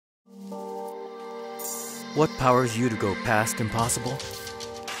What powers you to go past impossible?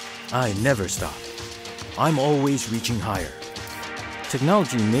 I never stop. I'm always reaching higher.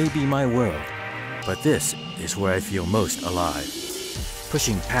 Technology may be my world, but this is where I feel most alive.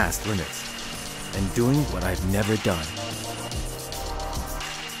 Pushing past limits and doing what I've never done.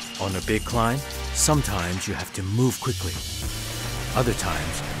 On a big climb, sometimes you have to move quickly. Other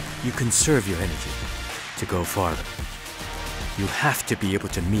times, you conserve your energy to go farther. You have to be able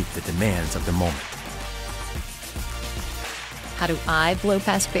to meet the demands of the moment. How do I blow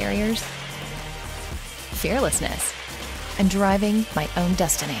past barriers? Fearlessness and driving my own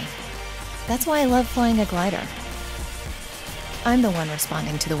destiny. That's why I love flying a glider. I'm the one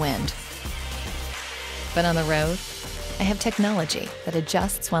responding to the wind. But on the road, I have technology that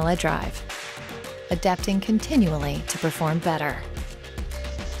adjusts while I drive, adapting continually to perform better.